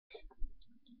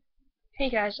Hey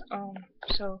guys,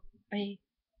 so I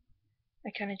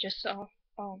kind of just saw,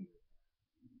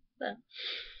 the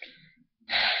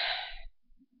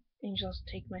Angels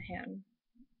Take My Hand.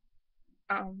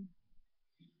 Um,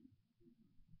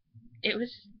 it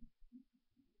was,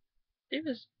 it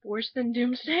was worse than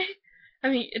Doomsday. I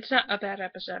mean, it's not a bad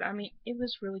episode. I mean, it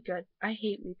was really good. I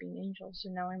hate weeping angels,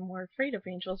 and now I'm more afraid of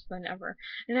angels than ever.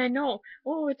 And I know,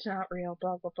 oh, it's not real,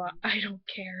 blah blah blah. I don't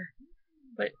care.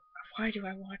 But why do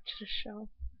I watch this show?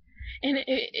 And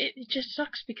it just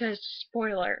sucks because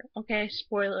spoiler, okay,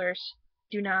 spoilers.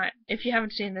 Do not, if you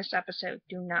haven't seen this episode,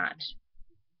 do not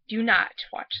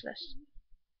watch this.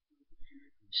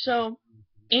 So,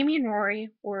 Amy and Rory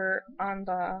were on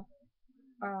the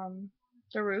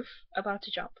roof about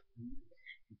to jump,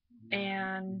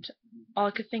 and all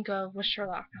I could think of was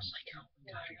Sherlock. I was like, oh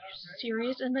my god, are you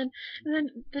serious? And then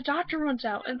the doctor runs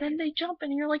out, and then they jump,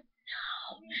 and you're like,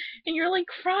 no, and you're like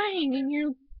crying, and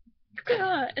you're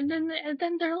and then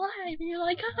they're alive, and you're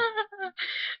like, ah,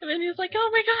 and then he's like, oh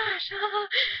my gosh, ah,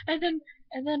 and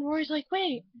then Rory's like,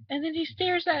 wait, and then he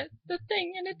stares at the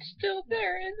thing, and it's still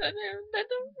there, and then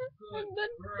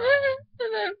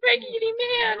Raggedy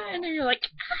Man, and then you're like,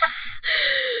 ah.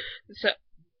 So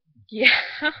yeah,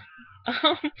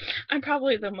 um, I'm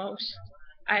probably the most.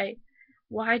 I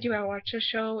Why do I watch the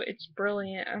show? It's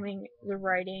brilliant. I mean, the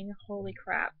writing, holy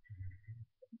crap.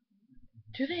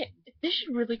 Do they? They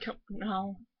should really come.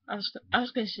 No, I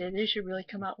was gonna say they should really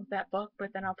come out with that book,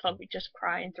 but then I'll probably just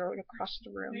cry and throw it across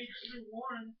the room.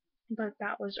 But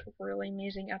that was a really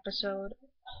amazing episode.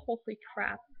 Holy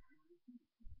crap!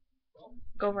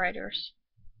 Go writers.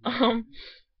 Um,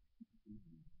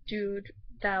 dude,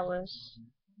 that was.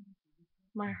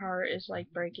 My heart is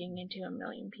like breaking into a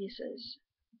million pieces,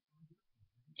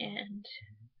 and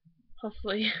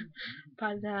hopefully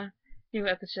by the new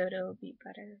episode it will be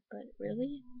better. But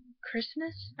really,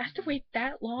 Christmas? I have to wait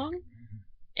that long?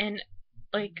 And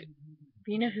like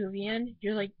being a Whovian,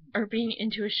 you're like, or being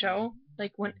into a show,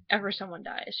 like whenever someone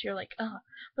dies, you're like, oh,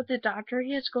 but the doctor,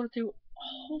 he has to go through a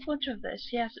whole bunch of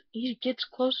this. He gets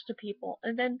close to people,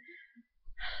 and then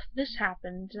this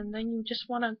happens, and then you just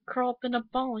want to curl up in a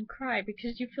ball and cry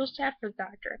because you feel sad for the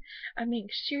doctor. I mean,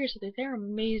 seriously, they're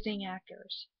amazing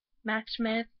actors. Matt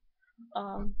Smith,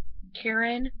 um,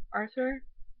 Karen, Arthur,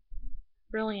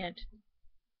 brilliant.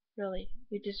 Really,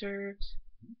 he deserves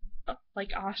like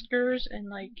Oscars and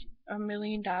like $1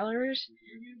 million.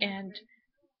 And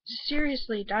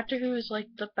seriously, Doctor Who is like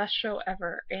the best show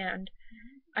ever. And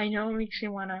I know it makes me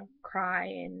want to cry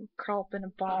and curl up in a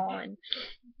ball. And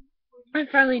I'm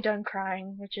finally done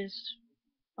crying, which is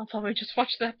I'll probably just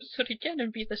watch the episode again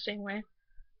and be the same way.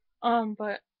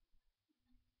 But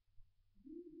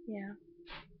yeah,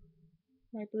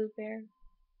 my blue bear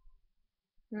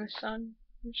and the sun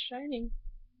is shining.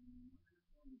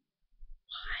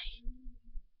 Why?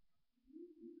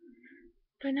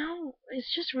 But now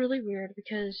it's just really weird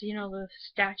because the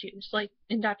statues, like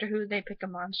in Doctor Who, they pick a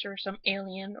monster or some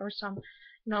alien or some,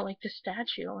 like the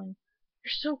statue, and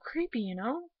they're so creepy.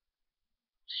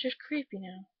 It's just creepy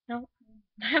now. No,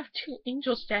 I have two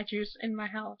angel statues in my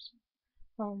house.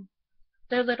 Um,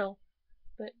 they're little,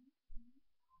 but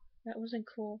that wasn't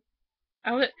cool.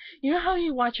 I would, how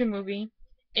you watch a movie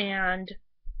and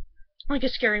like a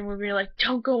scary movie, you're like,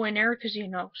 don't go in there because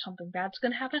something bad's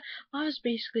gonna happen. Well, I was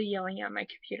basically yelling at my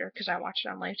computer because I watched it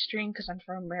on live stream because I'm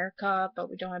from America, but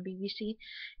we don't have BBC.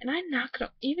 And I'm not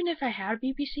gonna, even if I had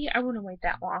BBC, I wouldn't wait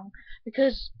that long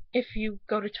because if you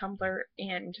go to Tumblr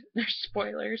and there's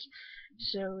spoilers,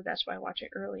 so that's why I watch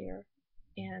it earlier.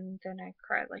 And then I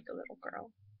cry like a little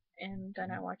girl. And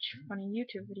then I watch funny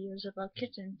YouTube videos about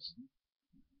kittens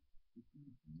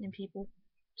and people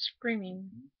screaming.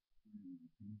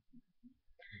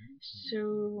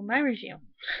 So my review,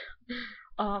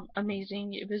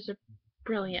 amazing. It was a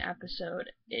brilliant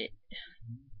episode.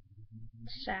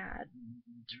 Sad.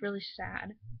 It's really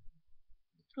sad.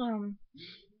 Um,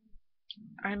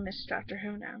 I miss Doctor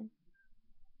Who now.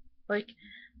 Like,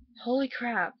 holy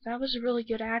crap, that was really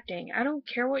good acting. I don't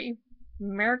care what you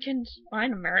Americans,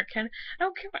 I'm American. I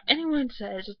don't care what anyone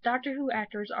says. Doctor Who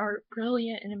actors are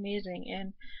brilliant and amazing,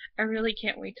 and I really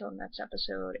can't wait till the next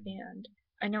episode. And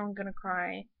I know I'm gonna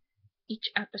cry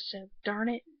each episode. Darn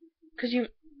it. Because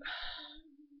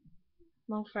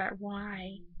Moffat,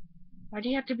 why? Why do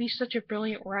you have to be such a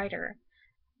brilliant writer?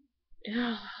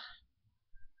 Ugh.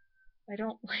 I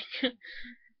don't like.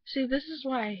 See, this is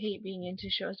why I hate being into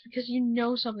shows, because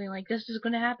something like this is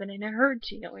going to happen and it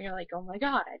hurts you. And you're like, oh my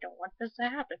god, I don't want this to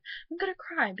happen. I'm going to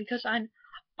cry because I'm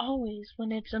always,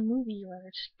 when it's a movie or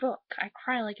it's a book, I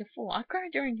cry like a fool. I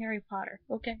cried during Harry Potter,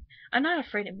 okay? I'm not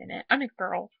afraid of it. I'm a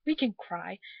girl. We can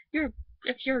cry. You're a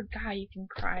if you're a guy, you can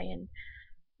cry, and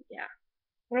yeah,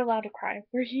 we're allowed to cry.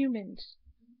 We're humans.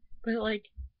 But like,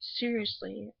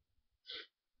 seriously,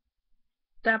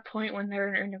 that point when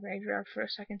they're in the graveyard for a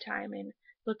second time and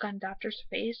look on Doctor's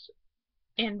face,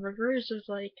 and Rivers is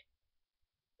like,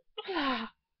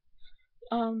 ah.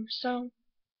 So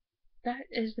that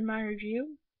is my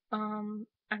review. I'm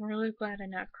really glad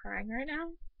I'm not crying right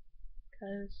now,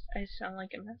 because I sound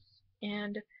like a mess.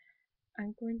 And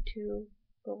I'm going to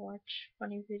go watch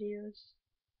funny videos,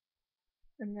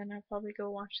 and then I'll probably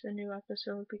go watch the new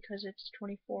episode because it's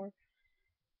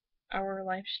 24-hour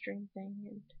live stream thing,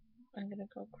 and I'm gonna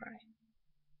go cry.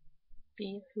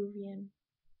 Be a Hoovian.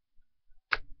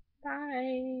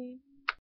 Bye!